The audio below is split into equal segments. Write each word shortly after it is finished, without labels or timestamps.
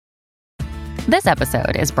This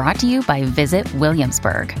episode is brought to you by Visit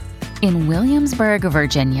Williamsburg. In Williamsburg,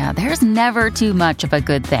 Virginia, there's never too much of a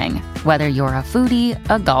good thing. Whether you're a foodie,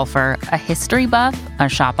 a golfer, a history buff, a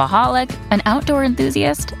shopaholic, an outdoor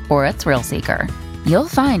enthusiast, or a thrill seeker, you'll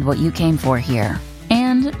find what you came for here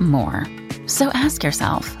and more. So ask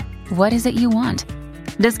yourself, what is it you want?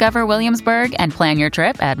 Discover Williamsburg and plan your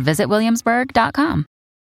trip at visitwilliamsburg.com.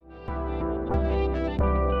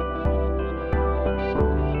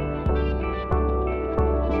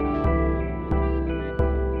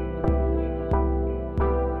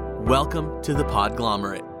 Welcome to the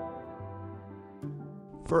Podglomerate.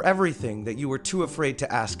 For everything that you were too afraid to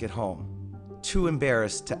ask at home, too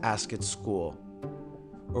embarrassed to ask at school,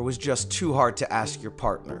 or was just too hard to ask your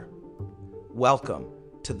partner, welcome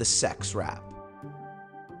to the Sex Wrap.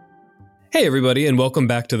 Hey everybody, and welcome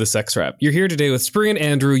back to the Sex Wrap. You're here today with Spring and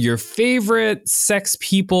Andrew, your favorite sex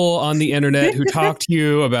people on the internet who talk to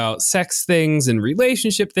you about sex things and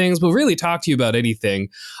relationship things, will really talk to you about anything.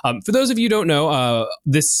 For those of you who don't know,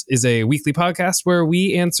 this is a weekly podcast where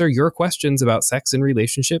we answer your questions about sex and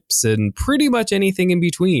relationships and pretty much anything in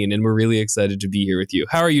between, and we're really excited to be here with you.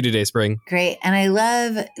 How are you today, Spring? Great, and I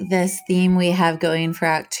love this theme we have going for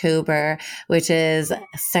October, which is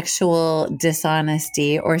sexual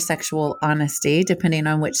dishonesty or sexual honesty, depending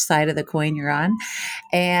on which side of the coin you're on.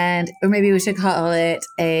 Or maybe we should call it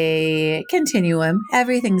a continuum.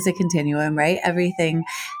 Everything's a continuum, right? Everything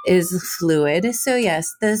is fluid. So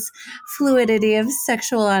yes, this fluidity of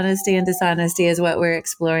sexual honesty and dishonesty is what we're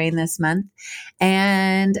exploring this month.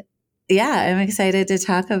 And yeah, I'm excited to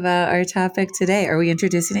talk about our topic today. Are we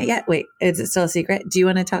introducing it yet? Wait, is it still a secret? Do you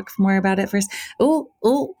want to talk more about it first?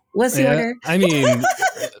 What's the order? I mean,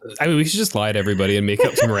 we should just lie to everybody and make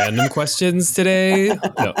up some random questions today.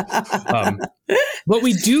 No. But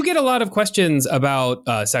we do get a lot of questions about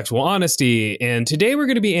sexual honesty. And today we're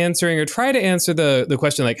going to be answering or try to answer the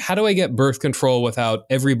question, like, how do I get birth control without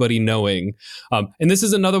everybody knowing? And this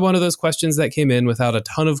is another one of those questions that came in without a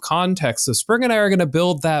ton of context. So Spring and I are going to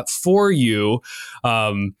build that for you.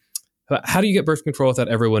 How do you get birth control without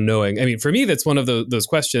everyone knowing? I mean, for me, that's one of those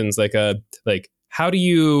questions, like how do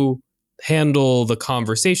you handle the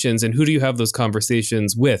conversations and who do you have those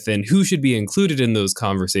conversations with and who should be included in those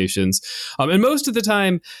conversations? And most of the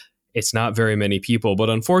time, it's not very many people. But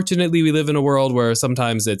unfortunately, we live in a world where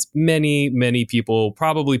sometimes it's many, many people,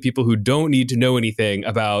 probably people who don't need to know anything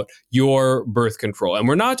about your birth control. And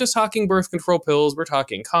we're not just talking birth control pills. We're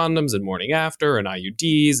talking condoms and morning after and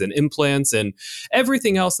IUDs and implants and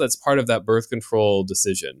everything else that's part of that birth control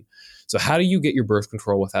decision. So how do you get your birth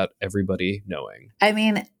control without everybody knowing? I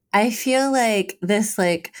mean, I feel like this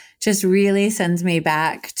just really sends me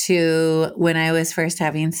back to when I was first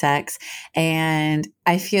having sex. And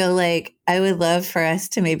I feel like I would love for us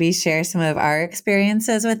to maybe share some of our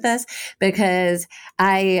experiences with this, because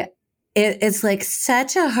it's like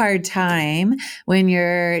such a hard time when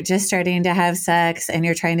you're just starting to have sex and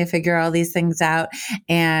you're trying to figure all these things out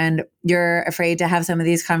and you're afraid to have some of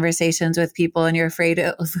these conversations with people and you're afraid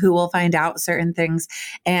of who will find out certain things.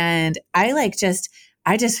 And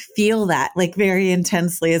I just feel that very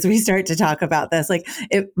intensely as we start to talk about this.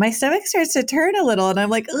 My stomach starts to turn a little and I'm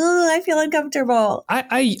like, oh, I feel uncomfortable.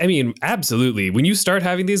 I mean, absolutely. When you start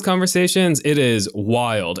having these conversations, it is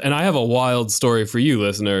wild. And I have a wild story for you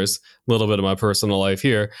listeners, a little bit of my personal life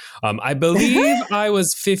here. I believe I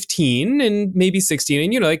was 15 and maybe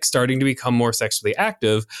 16 and, starting to become more sexually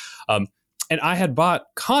active. And I had bought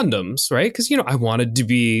condoms, right? Because, I wanted to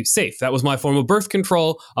be safe. That was my form of birth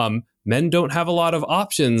control. Men don't have a lot of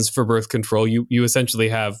options for birth control. You essentially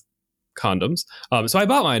have condoms. So I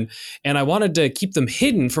bought mine and I wanted to keep them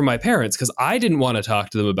hidden from my parents because I didn't want to talk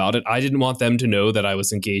to them about it. I didn't want them to know that I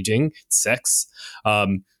was engaging in sex.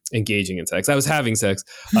 I was having sex.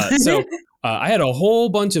 So I had a whole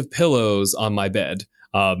bunch of pillows on my bed.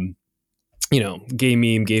 Gay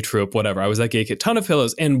meme, gay trope, whatever. I was that gay kid, ton of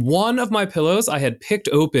pillows. And one of my pillows, I had picked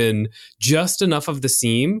open just enough of the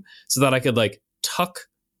seam so that I could tuck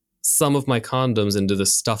some of my condoms into the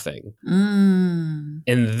stuffing. And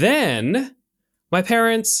then my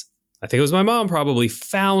parents, I think it was my mom probably,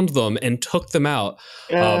 found them and took them out.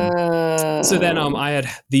 So then I had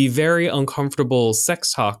the very uncomfortable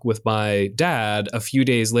sex talk with my dad a few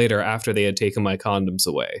days later after they had taken my condoms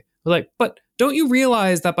away. But don't you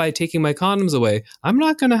realize that by taking my condoms away, I'm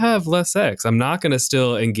not going to have less sex. I'm not going to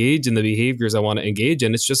still engage in the behaviors I want to engage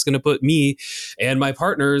in. It's just going to put me and my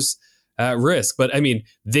partners at risk. But I mean,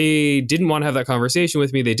 they didn't want to have that conversation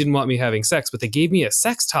with me. They didn't want me having sex, but they gave me a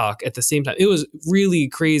sex talk at the same time. It was really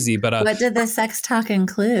crazy. But what did the sex talk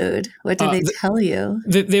include? What did they tell you?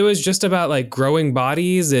 It was just about like growing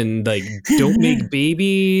bodies and like don't make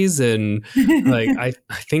babies. And like, I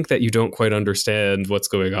think that you don't quite understand what's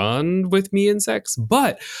going on with me in sex.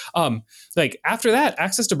 But like after that,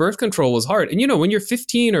 access to birth control was hard. And, when you're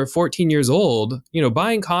 15 or 14 years old,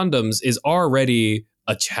 buying condoms is already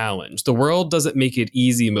a challenge. The world doesn't make it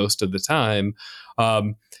easy most of the time.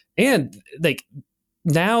 And like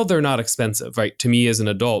now they're not expensive, right? To me as an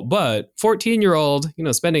adult, but 14-year-old,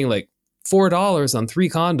 spending like $4 on 3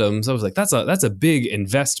 condoms. I was like, that's a big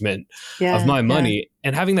investment of my money.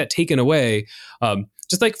 And having that taken away,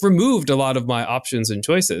 just like removed a lot of my options and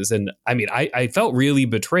choices. And I mean, I felt really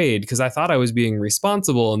betrayed because I thought I was being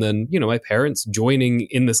responsible. And then, my parents joining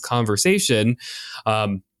in this conversation,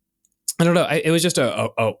 I don't know. It was just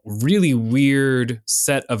a really weird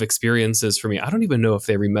set of experiences for me. I don't even know if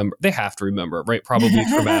they remember. They have to remember, right? Probably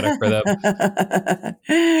traumatic for them.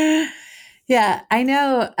 Yeah, I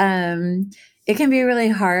know. It can be really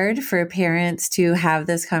hard for parents to have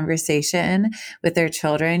this conversation with their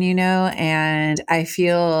children, and I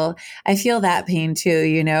feel that pain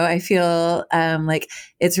too, I feel like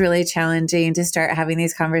it's really challenging to start having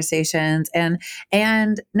these conversations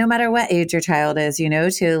and no matter what age your child is,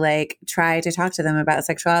 to like try to talk to them about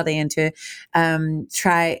sexuality and to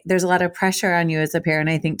there's a lot of pressure on you as a parent,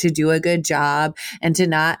 I think, to do a good job and to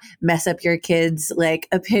not mess up your kids' like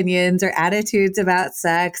opinions or attitudes about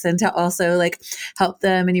sex, and to also like help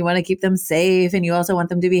them, and you want to keep them safe, and you also want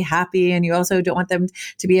them to be happy, and you also don't want them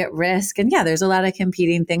to be at risk. And yeah, there's a lot of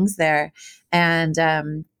competing things there.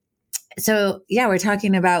 And so yeah, we're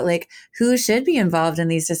talking about like who should be involved in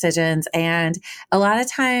these decisions. And a lot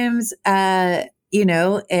of times,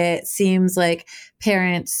 it seems like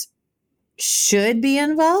parents should be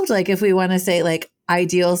involved. Like if we want to say like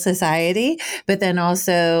ideal society, but then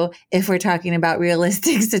also if we're talking about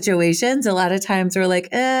realistic situations, a lot of times we're like,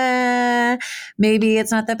 maybe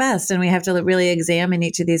it's not the best. And we have to really examine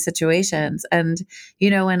each of these situations. And,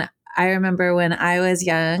 when I remember when I was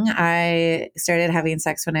young, I started having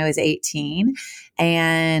sex when I was 18,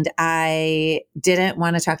 and I didn't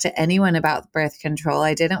want to talk to anyone about birth control.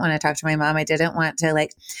 I didn't want to talk to my mom. I didn't want to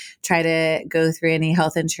like try to go through any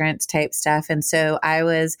health insurance type stuff. And so I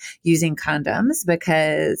was using condoms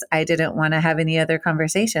because I didn't want to have any other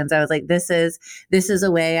conversations. I was like, this is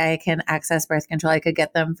a way I can access birth control. I could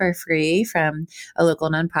get them for free from a local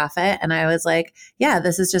nonprofit. And I was like, yeah,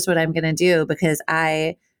 this is just what I'm going to do because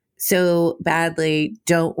I so badly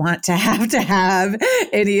don't want to have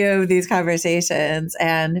any of these conversations.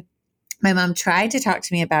 And my mom tried to talk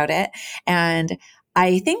to me about it. And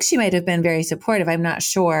I think she might have been very supportive. I'm not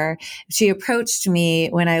sure. She approached me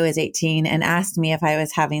when I was 18 and asked me if I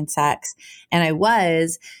was having sex. And I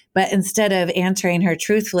was, but instead of answering her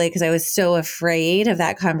truthfully, because I was so afraid of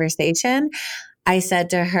that conversation, I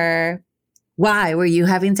said to her, why? Were you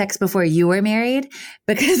having sex before you were married?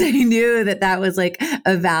 Because I knew that was like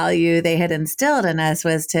a value they had instilled in us,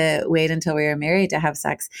 was to wait until we were married to have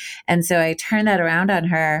sex. And so I turned that around on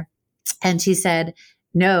her and she said,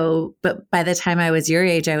 no, but by the time I was your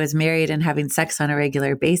age, I was married and having sex on a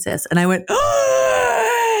regular basis. And I went,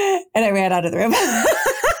 oh, and I ran out of the room.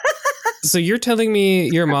 So you're telling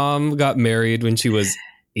me your mom got married when she was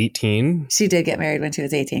 18? She did get married when she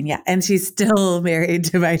was 18. Yeah. And she's still married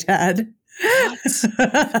to my dad.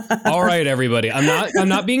 All right, everybody. I'm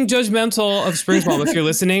not being judgmental of Spring's mom. If you're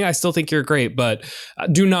listening, I still think you're great, but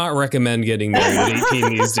do not recommend getting married at 18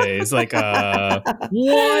 these days. Like,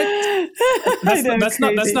 what? That's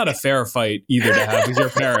not a fair fight either to have with your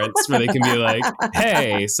parents, where they can be like,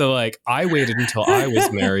 hey, so like I waited until I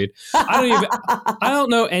was married. I don't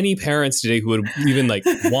know any parents today who would even like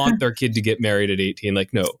want their kid to get married at 18.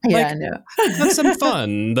 Like, no. Yeah, no. Have some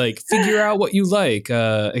fun. Like, figure out what you like.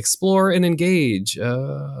 Explore and engage.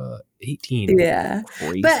 18. Yeah.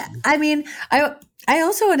 Crazy. But I mean, I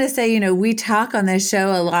also want to say, we talk on this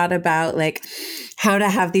show a lot about like how to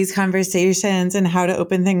have these conversations and how to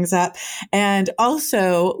open things up. And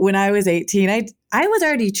also when I was 18, I was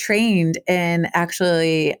already trained in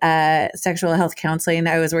actually sexual health counseling.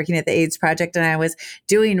 I was working at the AIDS Project and I was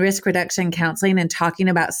doing risk reduction counseling and talking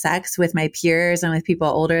about sex with my peers and with people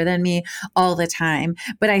older than me all the time.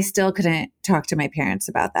 But I still couldn't talk to my parents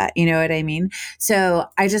about that. You know what I mean? So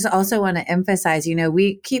I just also want to emphasize,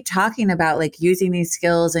 we keep talking about like using these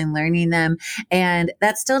skills and learning them. And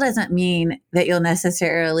that still doesn't mean that you'll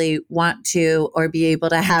necessarily want to or be able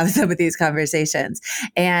to have some of these conversations.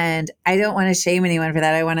 And I don't want to shame blame anyone for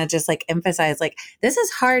that. I want to just like emphasize, like, this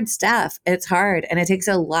is hard stuff. It's hard and it takes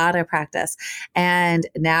a lot of practice. And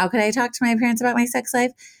now could I talk to my parents about my sex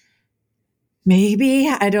life? Maybe.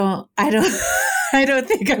 I don't I don't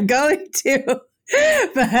think I'm going to.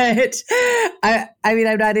 But I mean,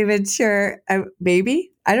 I'm not even sure.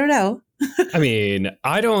 Maybe. I don't know. I mean,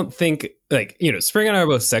 I don't think, like, Spring and I are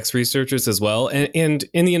both sex researchers as well. And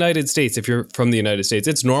in the United States, if you're from the United States,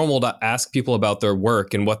 it's normal to ask people about their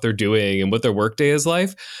work and what they're doing and what their workday is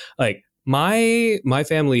like. Like, my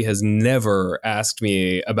family has never asked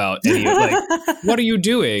me about any, like, what are you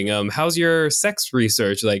doing? How's your sex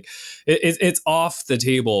research? Like, it's off the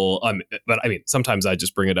table. But I mean, sometimes I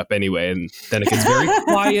just bring it up anyway, and then it gets very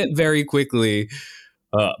quiet very quickly.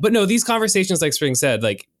 But no, these conversations, like Spring said,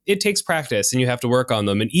 like, it takes practice and you have to work on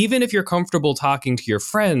them. And even if you're comfortable talking to your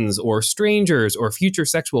friends or strangers or future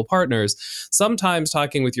sexual partners, sometimes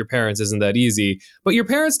talking with your parents isn't that easy. But your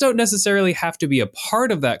parents don't necessarily have to be a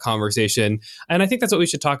part of that conversation. And I think that's what we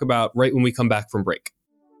should talk about right when we come back from break.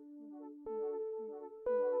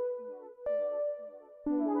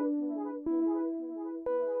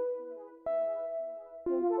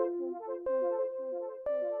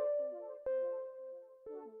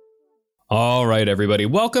 All right, everybody.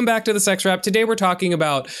 Welcome back to the Sex Wrap. Today we're talking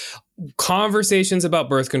about conversations about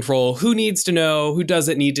birth control. Who needs to know? Who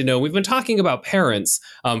doesn't need to know? We've been talking about parents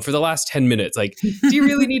for the last 10 minutes. Like, do you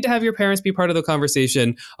really need to have your parents be part of the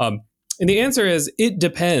conversation? And the answer is, it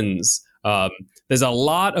depends. There's a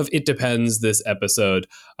lot of it depends this episode.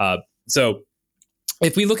 So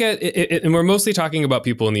if we look at it, and we're mostly talking about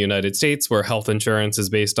people in the United States where health insurance is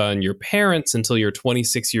based on your parents until you're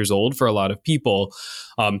 26 years old for a lot of people.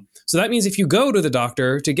 So that means if you go to the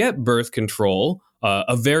doctor to get birth control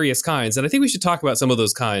of various kinds, and I think we should talk about some of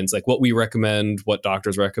those kinds, like what we recommend, what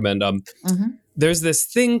doctors recommend. There's this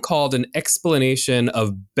thing called an explanation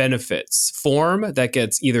of benefits form that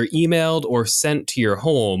gets either emailed or sent to your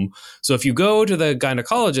home. So if you go to the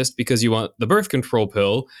gynecologist because you want the birth control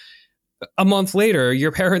pill, a month later,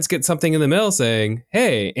 your parents get something in the mail saying,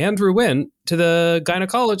 hey, Andrew went to the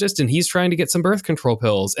gynecologist and he's trying to get some birth control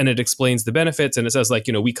pills. And it explains the benefits and it says, like,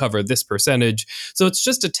 we cover this percentage. So it's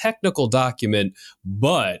just a technical document.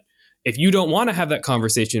 But if you don't want to have that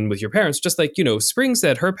conversation with your parents, just like, Spring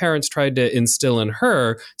said, her parents tried to instill in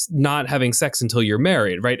her not having sex until you're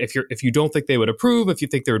married, right? If you don't think they would approve, if you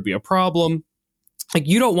think there would be a problem, like,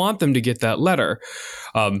 you don't want them to get that letter.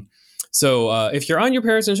 So if you're on your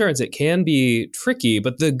parents' insurance, it can be tricky.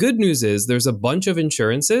 But the good news is there's a bunch of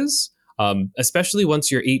insurances, especially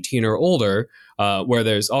once you're 18 or older, where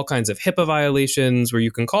there's all kinds of HIPAA violations where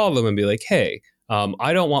you can call them and be like, hey,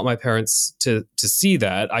 I don't want my parents to see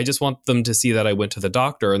that. I just want them to see that I went to the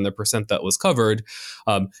doctor and the percent that was covered.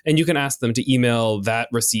 And you can ask them to email that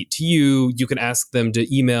receipt to you. You can ask them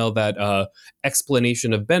to email that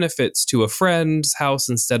explanation of benefits to a friend's house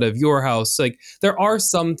instead of your house. Like, there are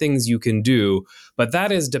some things you can do, but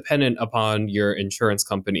that is dependent upon your insurance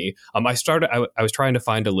company. I was trying to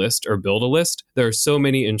find a list or build a list. There are so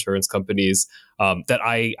many insurance companies that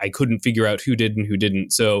I couldn't figure out who did and who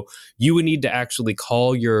didn't. So you would need to actually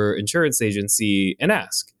call your insurance agency and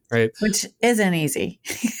ask, right? Which isn't easy.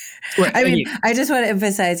 Right. I mean, I just want to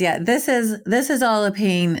emphasize, this is all a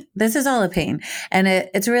pain. This is all a pain. And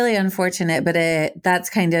it's really unfortunate, but that's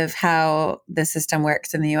kind of how the system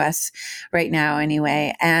works in the US right now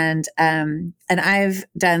anyway. And I've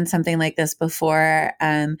done something like this before,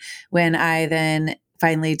 when I then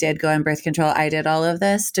finally did go on birth control. I did all of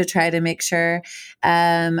this to try to make sure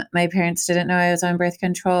my parents didn't know I was on birth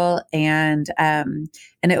control, and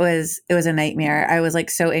it was a nightmare. I was like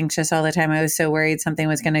so anxious all the time. I was so worried something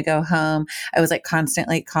was going to go home. I was like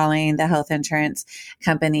constantly calling the health insurance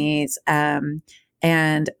companies, and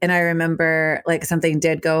I remember like something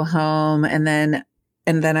did go home, and then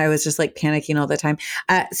I was just like panicking all the time.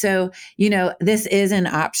 So, this is an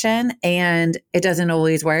option, and it doesn't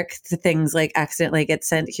always work. Things like accidentally get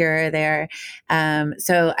sent here or there.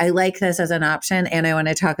 So I like this as an option. And I want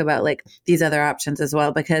to talk about like these other options as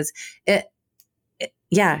well, because it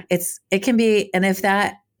can be. And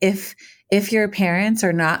if your parents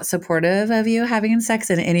are not supportive of you having sex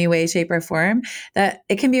in any way, shape, or form, that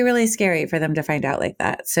it can be really scary for them to find out like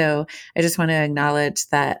that. So I just want to acknowledge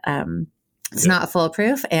that, it's not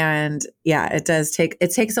foolproof. And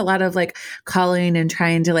it takes a lot of like calling and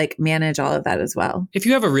trying to like manage all of that as well. If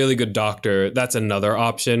you have a really good doctor, that's another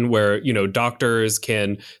option where, doctors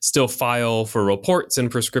can still file for reports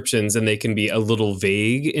and prescriptions, and they can be a little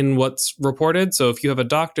vague in what's reported. So if you have a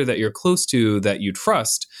doctor that you're close to that you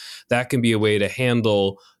trust, that can be a way to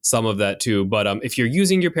handle some of that too. But if you're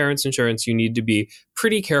using your parents' insurance, you need to be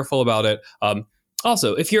pretty careful about it.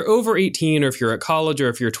 Also, if you're over 18 or if you're at college or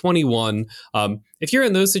if you're 21, if you're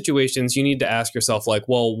in those situations, you need to ask yourself, like,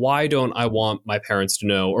 well, why don't I want my parents to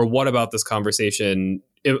know? Or what about this conversation?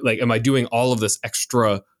 Like, am I doing all of this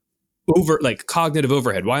extra cognitive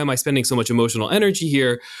overhead? Why am I spending so much emotional energy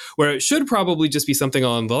here? Where it should probably just be something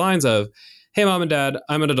along the lines of, hey, mom and dad,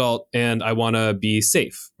 I'm an adult and I want to be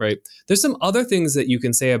safe, right? There's some other things that you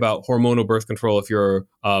can say about hormonal birth control if you're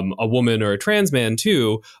a woman or a trans man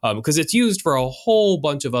too, because it's used for a whole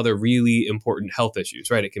bunch of other really important health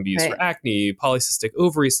issues, right? It can be used for acne, polycystic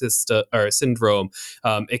ovary syndrome.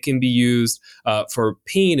 It can be used for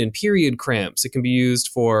pain and period cramps. It can be used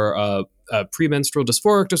for premenstrual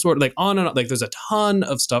dysphoric disorder, like on and on. Like there's a ton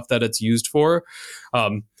of stuff that it's used for.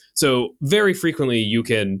 So very frequently you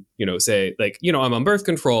can, say like, I'm on birth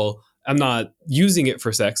control. I'm not using it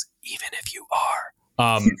for sex, even if you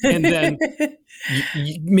are. And then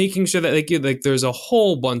making sure that like there's a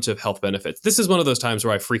whole bunch of health benefits. This is one of those times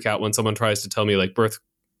where I freak out when someone tries to tell me like birth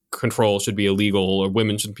control should be illegal or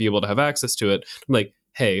women shouldn't be able to have access to it. I'm like,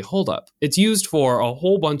 hey, hold up. It's used for a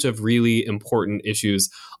whole bunch of really important issues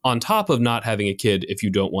on top of not having a kid if you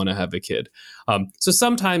don't want to have a kid. So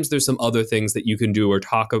sometimes there's some other things that you can do or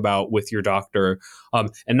talk about with your doctor and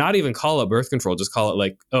not even call it birth control. Just call it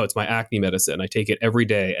like, oh, it's my acne medicine. I take it every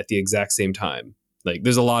day at the exact same time. Like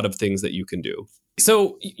there's a lot of things that you can do.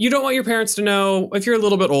 So you don't want your parents to know. If you're a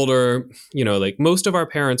little bit older, like most of our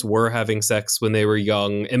parents were having sex when they were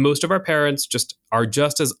young, and most of our parents are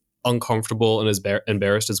just as uncomfortable and as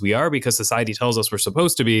embarrassed as we are because society tells us we're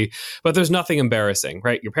supposed to be, but there's nothing embarrassing,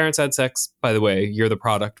 right? Your parents had sex, by the way, you're the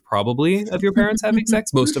product probably of your parents having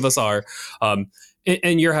sex. Most of us are.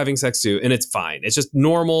 And you're having sex too, and it's fine. It's just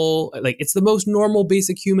normal. Like it's the most normal,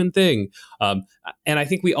 basic human thing. And I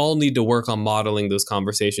think we all need to work on modeling those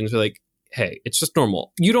conversations. We're like, hey, it's just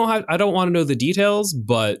normal. I don't want to know the details,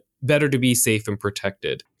 but better to be safe and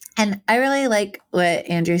protected. And I really like what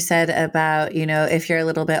Andrew said about, if you're a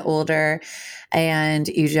little bit older and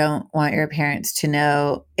you don't want your parents to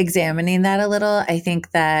know, examining that a little. I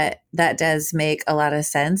think that does make a lot of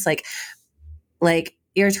sense. Like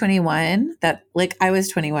you're 21, I was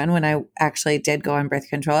 21 when I actually did go on birth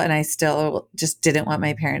control, and I still just didn't want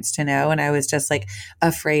my parents to know. And I was just like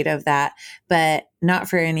afraid of that, but not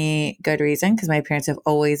for any good reason, because my parents have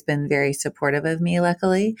always been very supportive of me,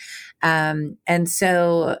 luckily. And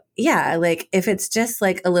so, yeah, like if it's just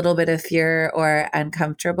like a little bit of fear or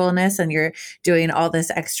uncomfortableness and you're doing all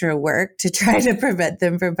this extra work to try to prevent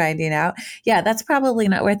them from finding out, yeah, that's probably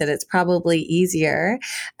not worth it. It's probably easier.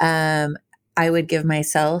 I would give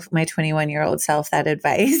myself, my 21-year-old self, that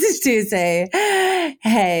advice to say,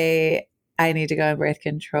 hey, I need to go on birth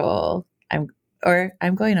control. I'm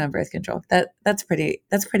going on birth control. That's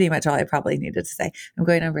pretty much all I probably needed to say. I'm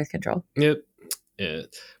going on birth control. Yep. Yeah.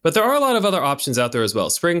 But there are a lot of other options out there as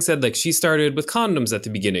well. Spring said like she started with condoms at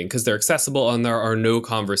the beginning because they're accessible and there are no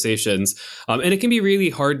conversations. And it can be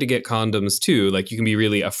really hard to get condoms too. Like you can be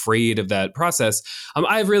really afraid of that process.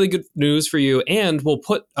 I have really good news for you, and we'll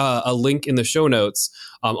put a link in the show notes.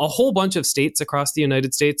 A whole bunch of states across the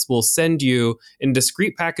United States will send you in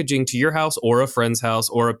discreet packaging to your house or a friend's house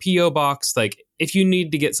or a P.O. box. Like if you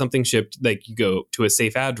need to get something shipped, like you go to a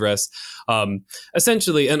safe address,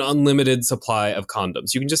 essentially an unlimited supply of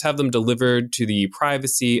condoms. You can just have them delivered to the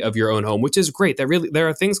privacy of your own home, which is great. There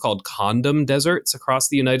are things called condom deserts across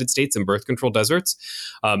the United States and birth control deserts.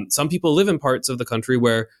 Some people live in parts of the country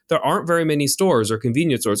where there aren't very many stores or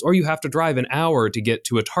convenience stores, or you have to drive an hour to get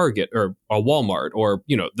to a Target or a Walmart or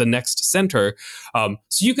the next center. So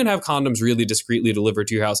you can have condoms really discreetly delivered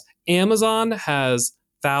to your house. Amazon has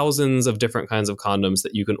thousands of different kinds of condoms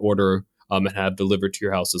that you can order and have delivered to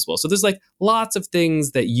your house as well. So there's like lots of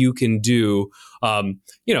things that you can do,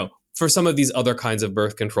 for some of these other kinds of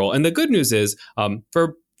birth control. And the good news is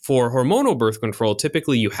for hormonal birth control,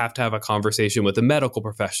 typically you have to have a conversation with a medical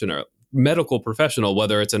professional,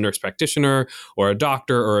 whether it's a nurse practitioner or a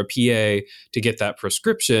doctor or a PA, to get that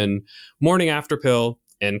prescription. Morning after pill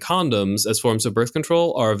and condoms as forms of birth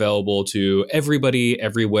control are available to everybody,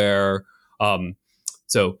 everywhere.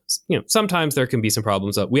 So, sometimes there can be some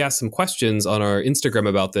problems. We asked some questions on our Instagram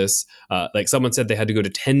about this. Like someone said they had to go to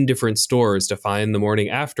 10 different stores to find the morning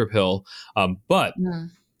after pill. But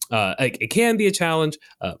it can be a challenge,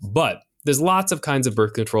 but there's lots of kinds of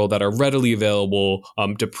birth control that are readily available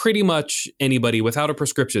to pretty much anybody without a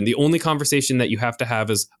prescription. The only conversation that you have to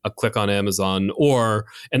have is a click on Amazon or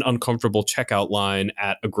an uncomfortable checkout line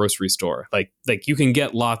at a grocery store. Like you can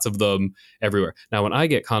get lots of them everywhere. Now, when I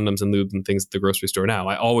get condoms and lube and things at the grocery store now,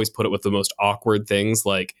 I always put it with the most awkward things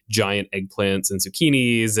like giant eggplants and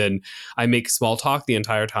zucchinis, and I make small talk the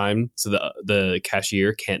entire time so the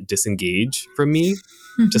cashier can't disengage from me.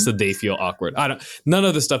 Just so they feel awkward. None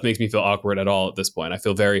of this stuff makes me feel awkward at all at this point. I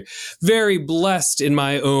feel very, very blessed in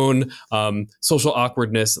my own social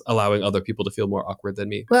awkwardness, allowing other people to feel more awkward than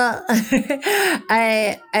me. Well,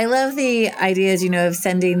 I love the ideas, of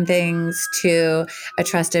sending things to a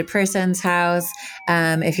trusted person's house.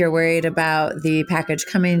 If you're worried about the package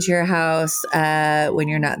coming to your house when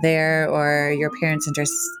you're not there, or your parents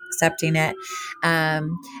intercepting it.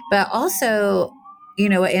 But also,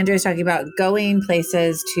 what Andrew's talking about, going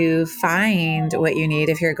places to find what you need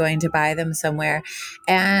if you're going to buy them somewhere,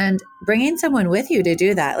 and bringing someone with you to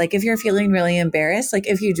do that. Like if you're feeling really embarrassed, like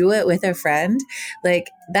if you do it with a friend, like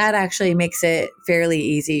that actually makes it fairly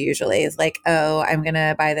easy usually. It's like, oh, I'm going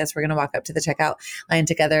to buy this. We're going to walk up to the checkout line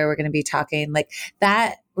together. We're going to be talking. Like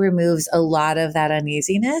that removes a lot of that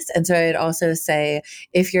uneasiness. And so I'd also say,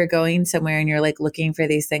 if you're going somewhere and you're like looking for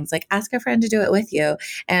these things, like ask a friend to do it with you.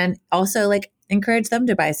 And also like encourage them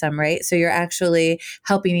to buy some, right? So you're actually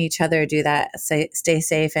helping each other do that, stay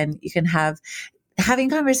safe. And you can having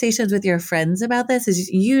conversations with your friends about this is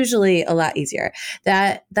usually a lot easier.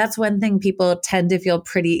 That's one thing people tend to feel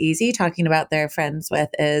pretty easy talking about their friends with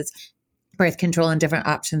is birth control and different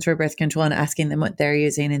options for birth control and asking them what they're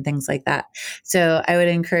using and things like that. So I would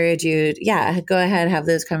encourage you, go ahead, have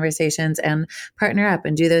those conversations and partner up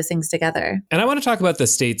and do those things together. And I want to talk about the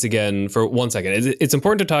states again for 1 second. It's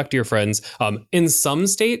important to talk to your friends. In some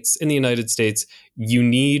states in the United States, you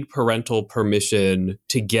need parental permission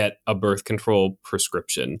to get a birth control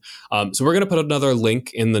prescription. So we're going to put another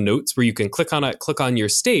link in the notes where you can click on it, click on your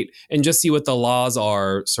state and just see what the laws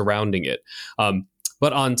are surrounding it.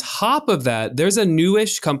 But on top of that, there's a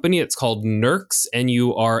newish company. It's called Nurx,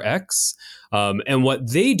 N-U-R-X. And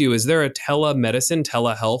what they do is they're a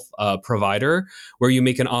telehealth provider where you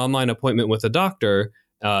make an online appointment with a doctor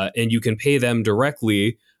and you can pay them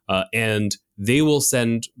directly and they will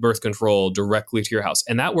send birth control directly to your house.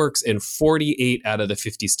 And that works in 48 out of the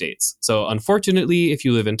 50 states. So unfortunately, if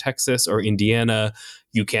you live in Texas or Indiana,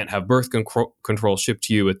 you can't have birth control shipped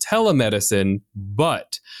to you with telemedicine,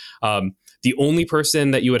 but the only person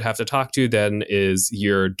that you would have to talk to then is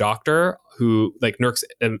your doctor, who like Nurx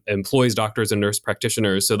employs doctors and nurse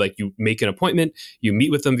practitioners. So like you make an appointment, you meet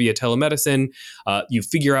with them via telemedicine, you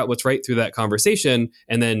figure out what's right through that conversation,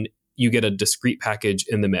 and then you get a discrete package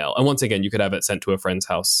in the mail. And once again, you could have it sent to a friend's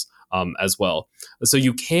house as well. So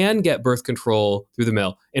you can get birth control through the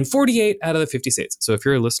mail in 48 out of the 50 states. So if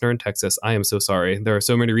you're a listener in Texas, I am so sorry. There are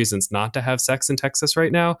so many reasons not to have sex in Texas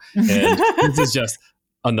right now. And this is just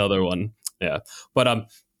another one. Yeah. But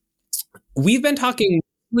we've been talking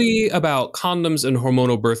mostly about condoms and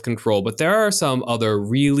hormonal birth control, but there are some other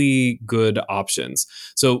really good options.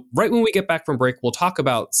 So right when we get back from break, we'll talk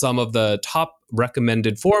about some of the top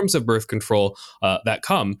recommended forms of birth control that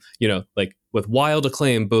come, like with wild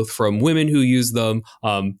acclaim, both from women who use them,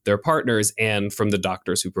 their partners, and from the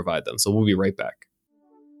doctors who provide them. So we'll be right back.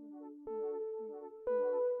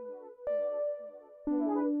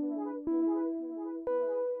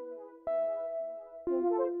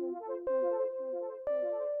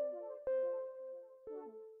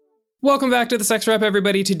 Welcome back to the Sex Wrap,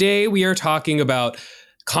 everybody. Today we are talking about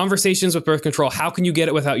conversations with birth control. How can you get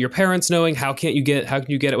it without your parents knowing? How can you get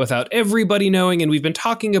it without everybody knowing? And we've been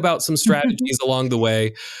talking about some strategies along the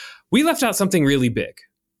way. We left out something really big.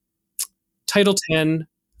 Title 10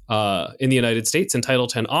 in the United States and Title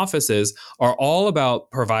 10 offices are all about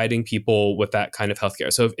providing people with that kind of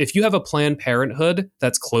healthcare. So if you have a Planned Parenthood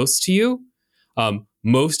that's close to you,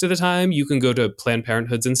 most of the time you can go to Planned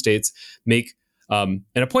Parenthoods in states, make an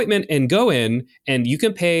appointment and go in, and you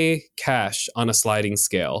can pay cash on a sliding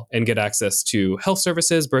scale and get access to health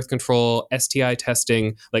services, birth control, STI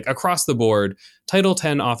testing, like across the board, Title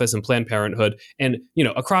 10 office and Planned Parenthood. And,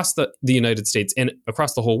 across the United States and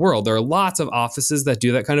across the whole world, there are lots of offices that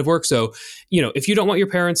do that kind of work. So, if you don't want your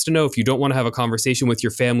parents to know, if you don't want to have a conversation with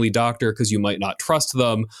your family doctor because you might not trust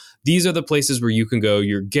them, these are the places where you can go.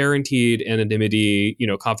 You're guaranteed anonymity,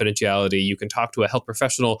 confidentiality. You can talk to a health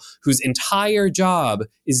professional whose entire job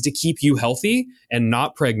is to keep you healthy and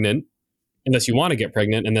not pregnant, unless you want to get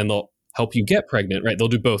pregnant, and then they'll help you get pregnant, right? They'll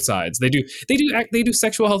do both sides. They do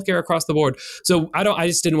sexual health care across the board. So I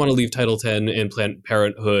just didn't want to leave Title 10 and Planned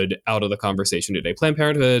Parenthood out of the conversation today. Planned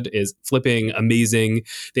Parenthood is flipping amazing.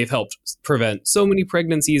 They've helped prevent so many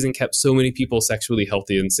pregnancies and kept so many people sexually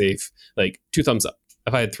healthy and safe. Like 2 thumbs up.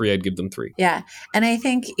 If I had 3, I'd give them 3. Yeah. And I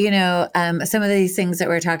think, some of these things that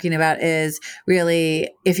we're talking about is really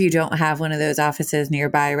if you don't have one of those offices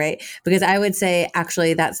nearby, right? Because I would say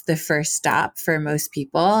actually that's the first stop for most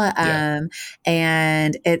people.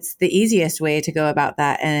 And it's the easiest way to go about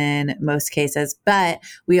that in most cases. But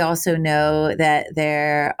we also know that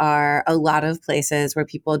there are a lot of places where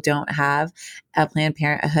people don't have a Planned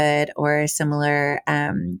Parenthood or a similar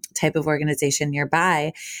type of organization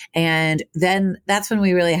nearby. And then that's when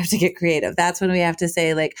we really have to get creative. That's when we have to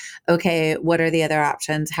say like, okay, what are the other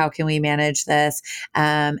options? How can we manage this?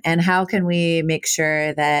 And how can we make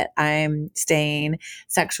sure that I'm staying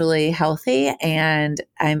sexually healthy and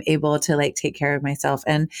I'm able to like take care of myself?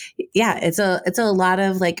 And yeah, it's a lot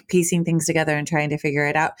of like piecing things together and trying to figure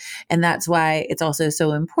it out. And that's why it's also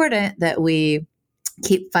so important that we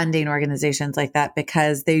keep funding organizations like that,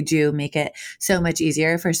 because they do make it so much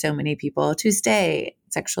easier for so many people to stay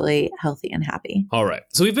sexually healthy and happy. All right.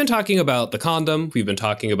 So we've been talking about the condom. We've been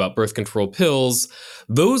talking about birth control pills.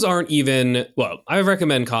 Those aren't even, well, I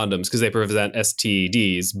recommend condoms because they prevent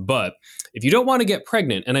STDs. But if you don't want to get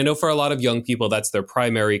pregnant, and I know for a lot of young people, that's their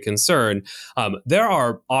primary concern, there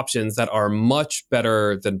are options that are much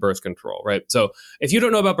better than birth control, right? So if you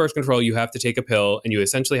don't know about birth control, you have to take a pill and you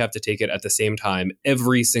essentially have to take it at the same time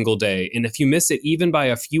every single day. And if you miss it even by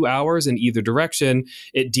a few hours in either direction,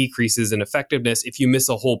 it decreases in effectiveness. If you miss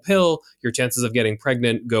a whole pill, your chances of getting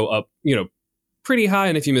pregnant go up, pretty high.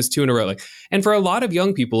 And if you miss 2 in a row, and for a lot of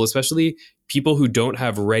young people, especially people who don't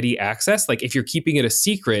have ready access, like if you're keeping it a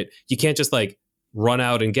secret, you can't just like run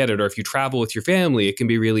out and get it. Or if you travel with your family, it can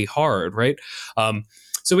be really hard, right?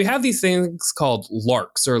 So we have these things called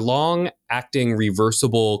LARCs, or long-acting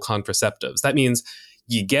reversible contraceptives. That means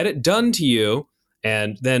you get it done to you,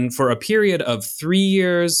 and then for a period of 3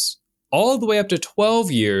 years, all the way up to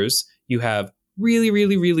 12 years, you have really,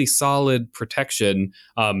 really, really solid protection,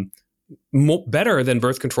 better than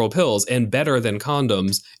birth control pills and better than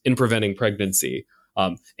condoms in preventing pregnancy.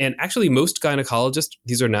 And actually, most gynecologists,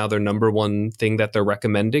 these are now their number one thing that they're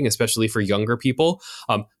recommending, especially for younger people.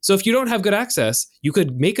 So if you don't have good access, you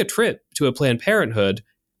could make a trip to a Planned Parenthood,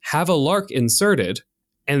 have a LARC inserted,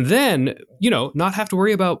 and then, not have to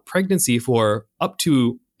worry about pregnancy for up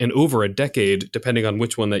to and over a decade, depending on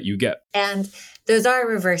which one that you get. And those are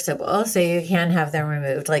reversible, so you can have them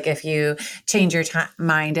removed. Like if you change your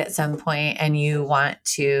mind at some point and you want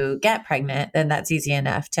to get pregnant, then that's easy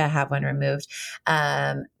enough to have one removed.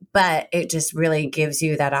 But it just really gives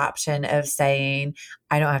you that option of saying,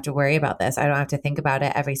 I don't have to worry about this. I don't have to think about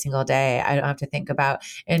it every single day. I don't have to think about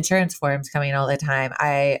insurance forms coming all the time.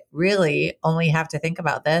 I really only have to think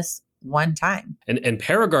about this one time. And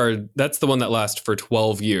Paragard, that's the one that lasts for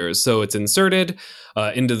 12 years. So it's inserted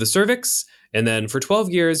into the cervix. And then for 12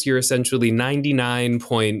 years, you're essentially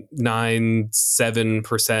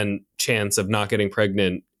 99.97% chance of not getting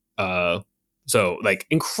pregnant. So like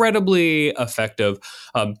incredibly effective.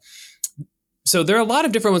 So there are a lot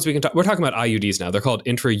of different ones we can talk. We're talking about IUDs now. They're called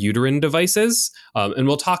intrauterine devices. And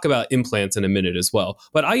we'll talk about implants in a minute as well.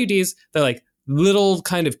 But IUDs, they're like little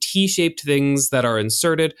kind of T-shaped things that are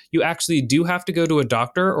inserted. You actually do have to go to a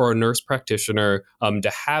doctor or a nurse practitioner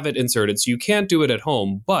to have it inserted. So you can't do it at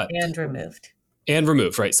home, and removed,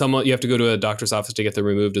 right? You have to go to a doctor's office to get them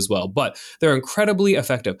removed as well. But they're incredibly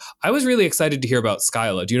effective. I was really excited to hear about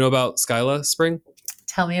Skyla. Do you know about Skyla, Spring?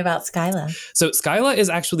 Tell me about Skyla. So Skyla is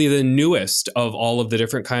actually the newest of all of the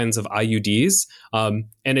different kinds of IUDs. And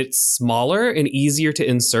it's smaller and easier to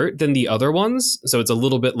insert than the other ones. So it's a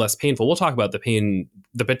little bit less painful. We'll talk about the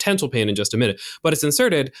potential pain in just a minute. But it's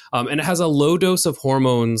inserted and it has a low dose of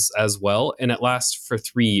hormones as well. And it lasts for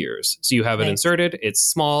 3 years. So you have it inserted. It's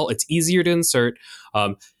small. It's easier to insert.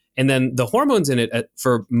 And then the hormones in it,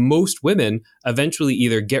 for most women, eventually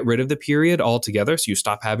either get rid of the period altogether. So you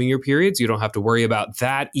stop having your periods. You don't have to worry about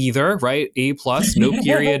that either, right? A+, no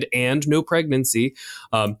period and no pregnancy.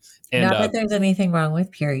 Not that there's anything wrong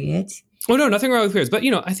with periods. Oh, no, nothing wrong with periods. But,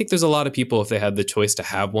 I think there's a lot of people, if they had the choice to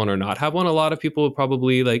have one or not have one, a lot of people would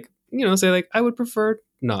probably say I would prefer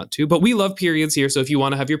not to. But we love periods here. So if you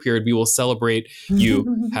want to have your period, we will celebrate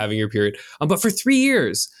you having your period. But for 3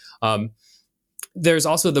 years, there's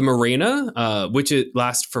also the Mirena, which it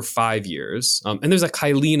lasts for 5 years. And there's a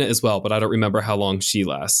Kyleena as well, but I don't remember how long she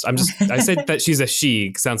lasts. I said that she's a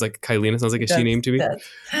she. Sounds like Kyleena. Sounds like a she name to me.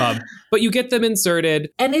 But you get them inserted.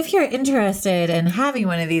 And if you're interested in having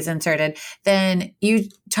one of these inserted, then you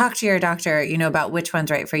talk to your doctor, about which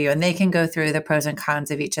one's right for you. And they can go through the pros and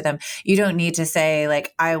cons of each of them. You don't need to say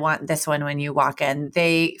I want this one when you walk in.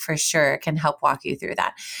 They for sure can help walk you through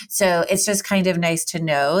that. So it's just kind of nice to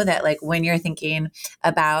know that when you're thinking thinking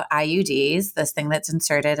about IUDs, this thing that's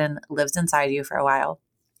inserted and lives inside you for a while,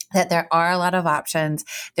 that there are a lot of options.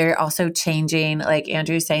 They're also changing, like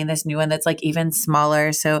Andrew's saying, this new one that's like even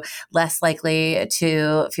smaller, so less likely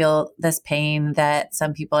to feel this pain that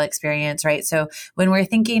some people experience, right? So when we're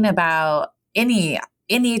thinking about any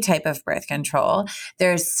type of birth control,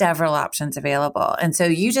 there's several options available. And so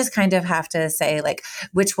you just kind of have to say, like,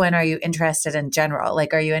 which one are you interested in general?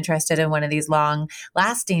 Like, are you interested in one of these long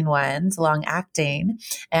lasting ones, long acting?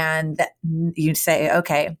 And you say,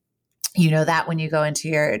 okay, you know that when you go into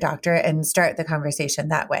your doctor and start the conversation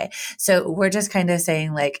that way. So we're just kind of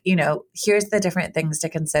saying, like, you know, here's the different things to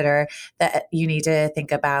consider that you need to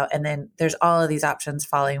think about. And then there's all of these options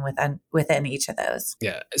falling within each of those.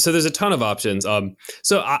 Yeah. So there's a ton of options.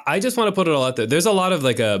 So I just want to put it all out there. There's a lot of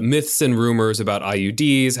like myths and rumors about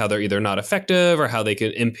IUDs, how they're either not effective or how they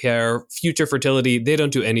can impair future fertility. They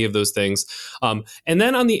don't do any of those things. And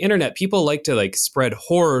then on the internet, people like to like spread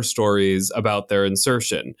horror stories about their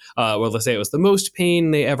insertion. Well, let's say it was the most pain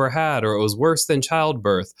they ever had, or it was worse than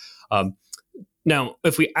childbirth. Now,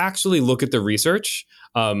 if we actually look at the research,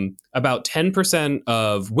 about 10%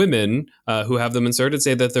 of women who have them inserted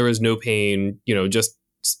say that there is no pain, you know, just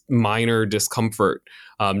minor discomfort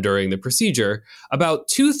during the procedure. About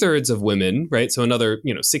 2/3 of women, right? So another,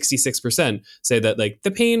 66% say that like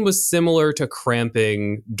the pain was similar to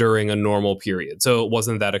cramping during a normal period. So it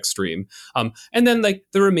wasn't that extreme. And then like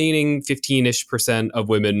the remaining 15-ish% of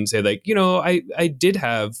women say like, I did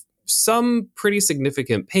have some pretty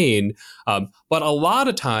significant pain. But a lot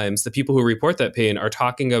of times the people who report that pain are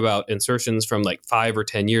talking about insertions from like 5 or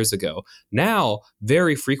 10 years ago. Now,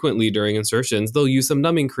 very frequently during insertions, they'll use some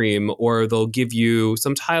numbing cream or they'll give you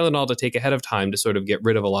some Tylenol to take ahead of time to sort of get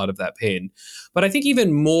rid of a lot of that pain. But I think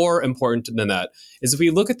even more important than that is if we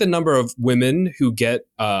look at the number of women who get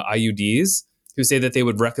IUDs, who say that they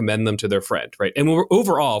would recommend them to their friend, right? And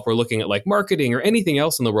overall, if we're looking at like marketing or anything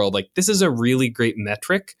else in the world, like this is a really great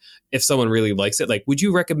metric. If someone really likes it, like, would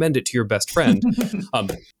you recommend it to your best friend?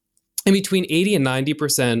 And between 80 and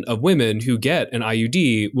 90% of women who get an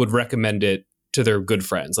IUD would recommend it to their good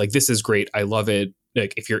friends. Like, this is great. I love it.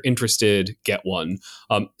 Like, if you're interested, get one.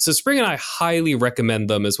 So Spring and I highly recommend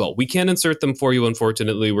them as well. We can't insert them for you,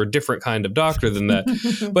 unfortunately. We're a different kind of doctor than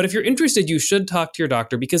that. But if you're interested, you should talk to your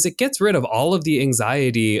doctor because it gets rid of all of the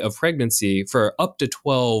anxiety of pregnancy for up to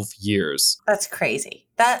 12 years. That's crazy.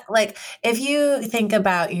 That, like, if you think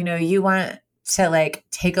about, you want to like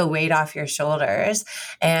take a weight off your shoulders.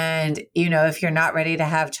 And, if you're not ready to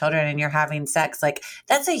have children and you're having sex, like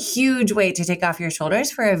that's a huge weight to take off your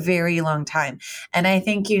shoulders for a very long time. And I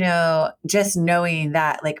think, just knowing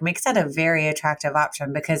that like makes that a very attractive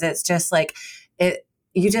option because it's just like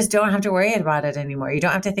you just don't have to worry about it anymore. You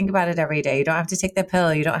don't have to think about it every day. You don't have to take the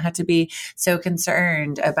pill. You don't have to be so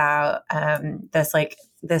concerned about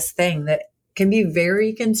this thing that can be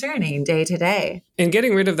very concerning day to day. And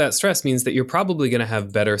getting rid of that stress means that you're probably going to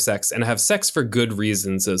have better sex and have sex for good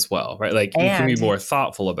reasons as well, right? Like you can be more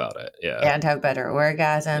thoughtful about it. Yeah. And have better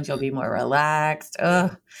orgasms. You'll be more relaxed.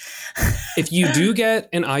 Ugh. If you do get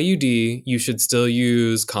an IUD, you should still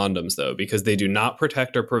use condoms though, because they do not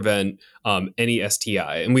protect or prevent any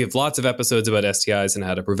STI. And we have lots of episodes about STIs and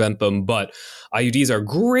how to prevent them, but IUDs are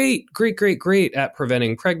great at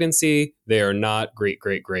preventing pregnancy. They are not great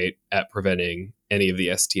at preventing any of the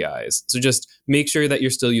STIs. So just make sure that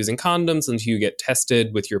you're still using condoms until you get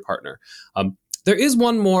tested with your partner. There is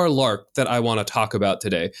one more LARC that I want to talk about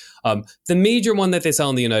today. The major one that they sell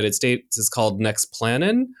in the United States is called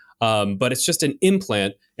Nexplanon, but it's just an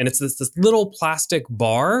implant, and it's this little plastic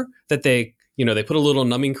bar that they put a little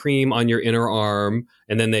numbing cream on your inner arm,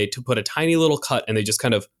 and then they put a tiny little cut, and they just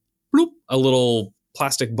kind of bloop a little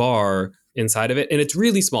plastic bar inside of it. And it's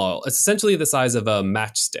really small. It's essentially the size of a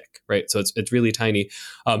matchstick, right? So it's really tiny.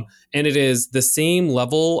 And it is the same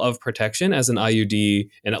level of protection as an IUD,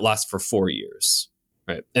 and it lasts for 4 years,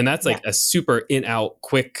 right? And that's like a super in-out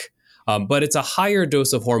quick, but it's a higher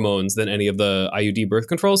dose of hormones than any of the IUD birth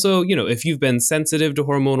control. So, if you've been sensitive to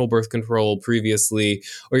hormonal birth control previously,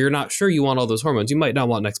 or you're not sure you want all those hormones, you might not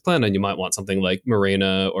want Nexplanon. You might want something like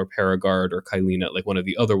Mirena or Paragard or Kyleena, like one of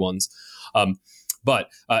the other ones.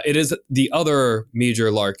 But it is the other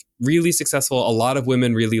major LARC, really successful. A lot of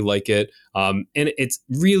women really like it. And it's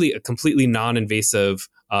really a completely non-invasive,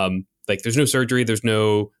 like there's no surgery. There's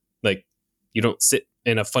no, like, you don't sit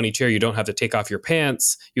in a funny chair. You don't have to take off your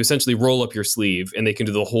pants. You essentially roll up your sleeve and they can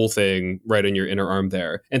do the whole thing right on your inner arm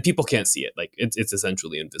there. And people can't see it. Like it's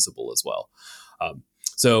essentially invisible as well.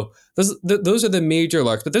 So those are the major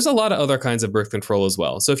LARCs, but there's a lot of other kinds of birth control as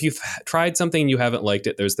well. So if you've tried something and you haven't liked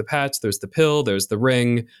it, there's the patch, there's the pill, there's the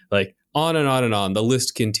ring. Like on and on and on. The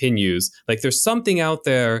list continues. Like there's something out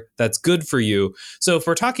there that's good for you. So if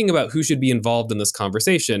we're talking about who should be involved in this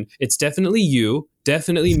conversation, it's definitely you,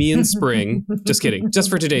 definitely me and Spring. Just kidding. Just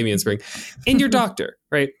for today, me and Spring. And your doctor,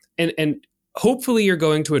 right? And hopefully you're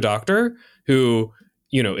going to a doctor who,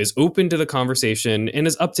 you know, is open to the conversation and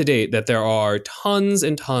is up to date that there are tons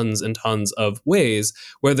and tons and tons of ways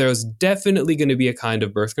where there's definitely going to be a kind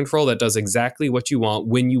of birth control that does exactly what you want,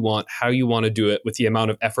 when you want, how you want to do it, with the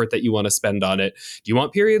amount of effort that you want to spend on it. Do you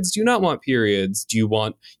want periods? Do you not want periods? Do you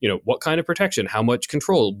want, you know, what kind of protection? How much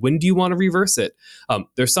control? When do you want to reverse it?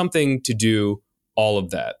 There's something to do all of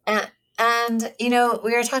that. And, you know,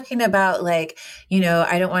 we were talking about like, you know,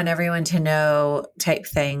 I don't want everyone to know type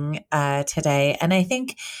thing today. And I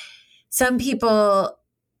think some people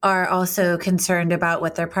are also concerned about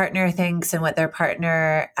what their partner thinks and what their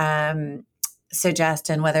partner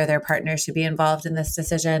suggests and whether their partner should be involved in this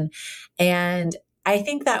decision. And I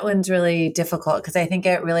think that one's really difficult because I think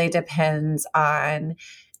it really depends on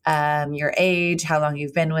your age, how long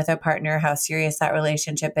you've been with a partner, how serious that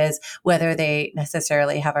relationship is, whether they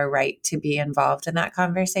necessarily have a right to be involved in that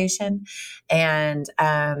conversation. And,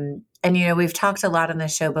 you know, we've talked a lot on the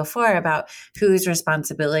show before about whose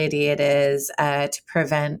responsibility it is to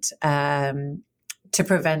prevent a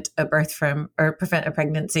birth from, or prevent a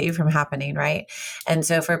pregnancy from happening, right? And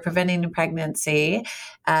so for preventing a pregnancy,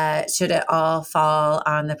 should it all fall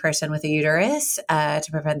on the person with a uterus to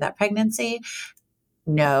prevent that pregnancy?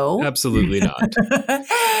 No. Absolutely not.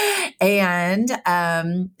 And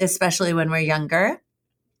especially when we're younger,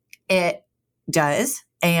 it does.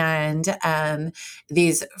 And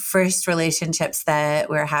these first relationships that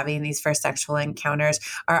we're having, these first sexual encounters,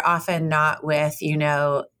 are often not with, you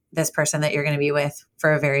know, this person that you're going to be with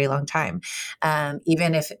for a very long time.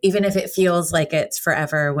 Even if it feels like it's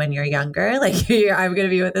forever when you're younger, like I'm going to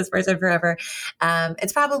be with this person forever,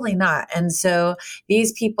 it's probably not. And so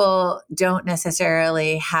these people don't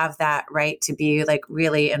necessarily have that right to be like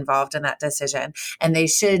really involved in that decision. And they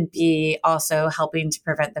should be also helping to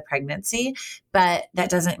prevent the pregnancy, but that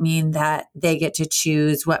doesn't mean that they get to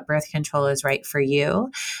choose what birth control is right for you,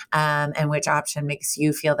 and which option makes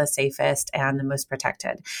you feel the safest and the most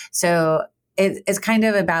protected. So it's kind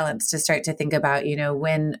of a balance to start to think about, you know,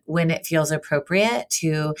 when it feels appropriate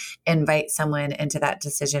to invite someone into that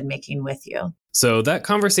decision making with you. So that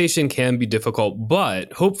conversation can be difficult,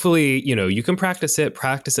 but hopefully, you know, you can practice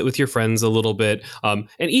it with your friends a little bit. And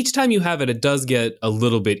each time you have it, it does get a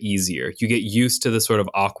little bit easier. You get used to the sort of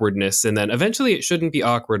awkwardness, and then eventually it shouldn't be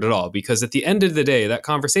awkward at all, because at the end of the day, that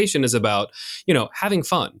conversation is about, you know, having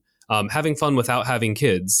fun without having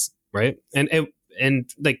kids, right?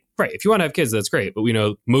 And like, right, if you want to have kids, that's great. But we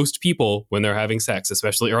know most people, when they're having sex,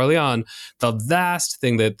 especially early on, the last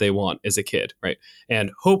thing that they want is a kid, right?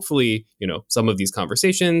 And hopefully, you know, some of these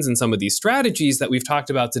conversations and some of these strategies that we've talked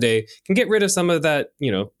about today can get rid of some of that,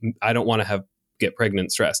 you know, I don't want to get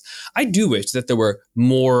pregnant stress. I do wish that there were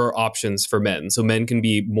more options for men, so men can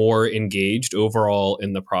be more engaged overall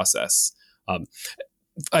in the process.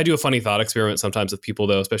 I do a funny thought experiment sometimes with people,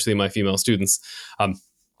 though, especially my female students.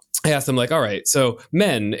 I asked them, like, all right, so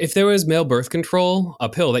men, if there was male birth control, a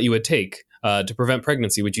pill that you would take to prevent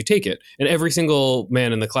pregnancy, would you take it? And every single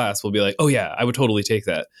man in the class will be like, oh yeah, I would totally take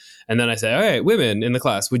that. And then I say, all right, women in the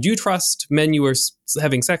class, would you trust men you were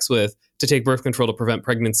having sex with to take birth control to prevent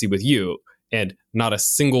pregnancy with you? And not a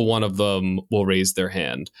single one of them will raise their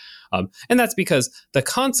hand. And that's because the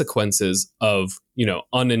consequences of, you know,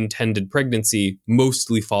 unintended pregnancy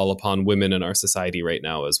mostly fall upon women in our society right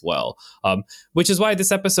now as well. Which is why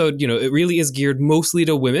this episode, you know, it really is geared mostly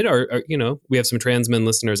to women, or you know, we have some trans men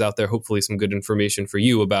listeners out there, hopefully some good information for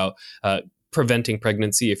you about preventing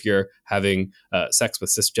pregnancy if you're having sex with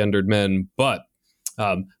cisgendered men. But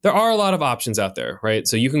there are a lot of options out there, right?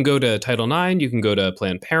 So you can go to Title IX, you can go to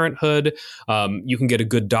Planned Parenthood, you can get a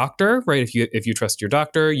good doctor, right? If you trust your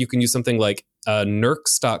doctor, you can use something like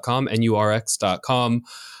nurx.com, NURX.com.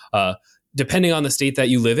 Depending on the state that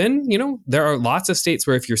you live in, you know, there are lots of states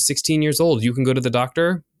where if you're 16 years old, you can go to the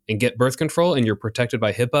doctor and get birth control, and you're protected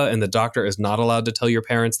by HIPAA, and the doctor is not allowed to tell your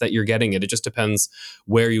parents that you're getting it. It just depends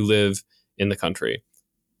where you live in the country.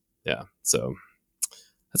 Yeah, so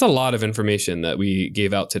that's a lot of information that we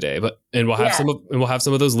gave out today, and we'll have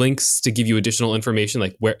some of those links to give you additional information,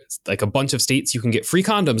 like where, like a bunch of states you can get free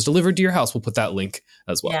condoms delivered to your house. We'll put that link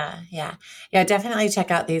as well. Yeah. Definitely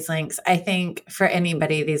check out these links. I think for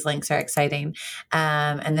anybody, these links are exciting,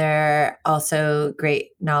 and they're also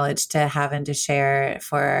great knowledge to have and to share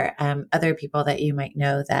for other people that you might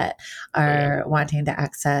know that are wanting to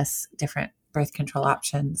access different birth control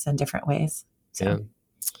options in different ways. So. Yeah.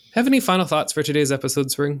 Have any final thoughts for today's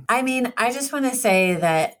episode, Spring? I mean, I just want to say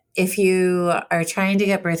that if you are trying to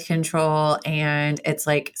get birth control and it's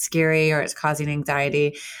like scary or it's causing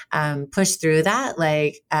anxiety, push through that.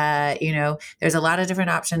 Like, there's a lot of different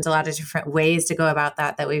options, a lot of different ways to go about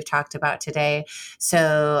that we've talked about today.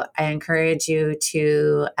 So I encourage you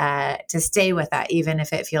to stay with that, even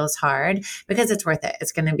if it feels hard, because it's worth it.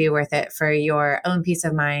 It's going to be worth it for your own peace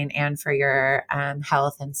of mind and for your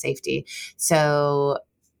health and safety. So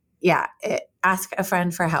yeah, ask a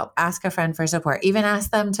friend for help, ask a friend for support, even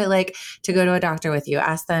ask them to go to a doctor with you,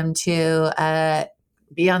 ask them to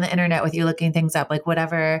be on the internet with you looking things up, like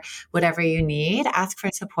whatever you need, ask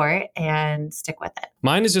for support and stick with it.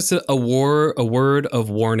 Mine is just a word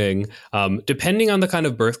of warning. Depending on the kind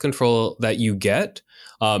of birth control that you get,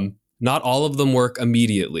 not all of them work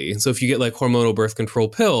immediately. So if you get like hormonal birth control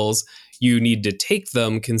pills, you need to take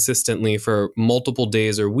them consistently for multiple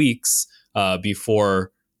days or weeks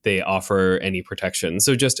before they offer any protection.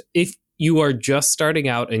 So just if you are just starting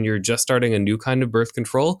out and you're just starting a new kind of birth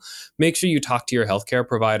control, make sure you talk to your healthcare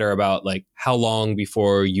provider about like how long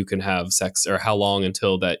before you can have sex, or how long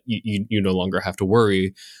until that you no longer have to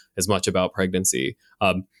worry as much about pregnancy.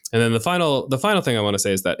 And then the final thing I want to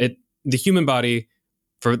say is that the human body,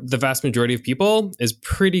 for the vast majority of people, is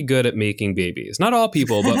pretty good at making babies. Not all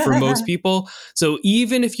people, but for most people. So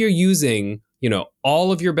even if you're using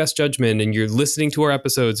all of your best judgment and you're listening to our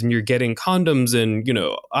episodes and you're getting condoms and,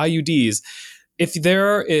 IUDs, if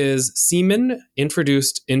there is semen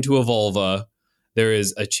introduced into a vulva, there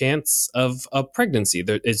is a chance of a pregnancy.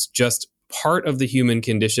 It's just part of the human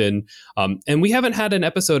condition. And we haven't had an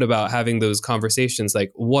episode about having those conversations.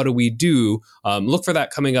 Like, what do we do? Look for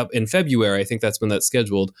that coming up in February. I think that's when that's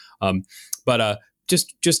scheduled. But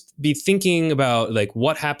just be thinking about like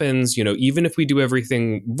what happens, even if we do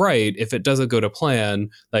everything right, if it doesn't go to plan,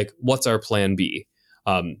 like what's our plan B?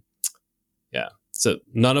 So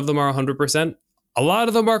none of them are 100%. A lot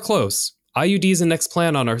of them are close. IUDs and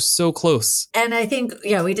Nexplanon are so close. And I think,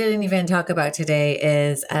 we didn't even talk about today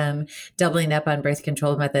is doubling up on birth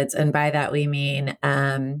control methods. And by that, we mean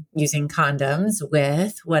using condoms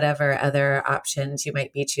with whatever other options you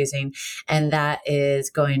might be choosing. And that is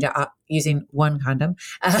going to using one condom.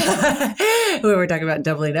 We were talking about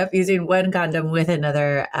doubling up. Using one condom with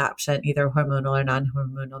another option, either hormonal or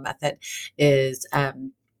non-hormonal method, is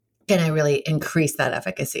going to really increase that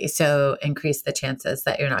efficacy. So increase the chances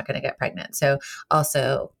that you're not going to get pregnant. So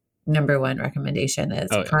also number one recommendation is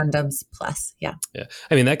condoms plus. Yeah.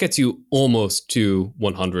 I mean, that gets you almost to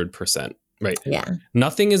 100%. Right. Yeah.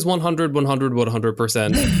 Nothing is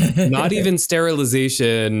 100%. Not even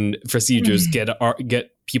sterilization procedures get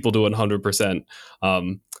people to 100%.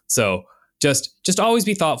 So just always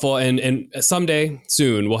be thoughtful. And someday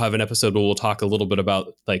soon we'll have an episode where we'll talk a little bit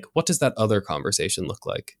about like, what does that other conversation look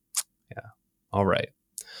like? Yeah. All right.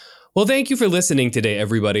 Well, thank you for listening today,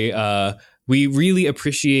 everybody. We really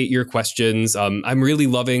appreciate your questions. I'm really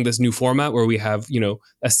loving this new format where we have,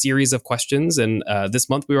 a series of questions. And this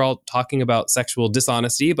month we were all talking about sexual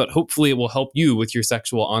dishonesty, but hopefully it will help you with your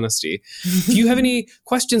sexual honesty. If you have any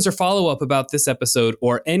questions or follow up about this episode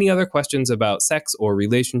or any other questions about sex or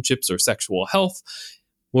relationships or sexual health,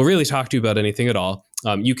 we'll really talk to you about anything at all.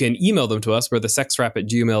 You can email them to us. We're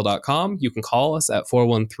thesexwrap@gmail.com. You can call us at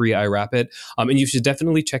 413-IRAP-IT. And you should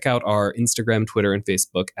definitely check out our Instagram, Twitter, and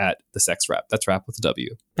Facebook at The Sex Wrap. That's Wrap with a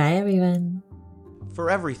W. Bye, everyone. For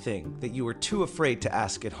everything that you were too afraid to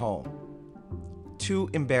ask at home, too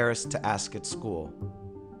embarrassed to ask at school,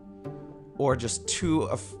 or just too...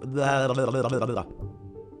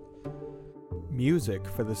 Music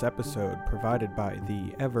for this episode provided by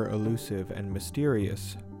the ever-elusive and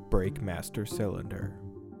mysterious Breakmaster Cylinder.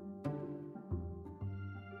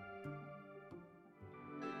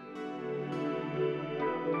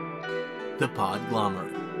 The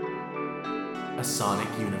Podglomerate, a sonic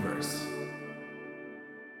universe.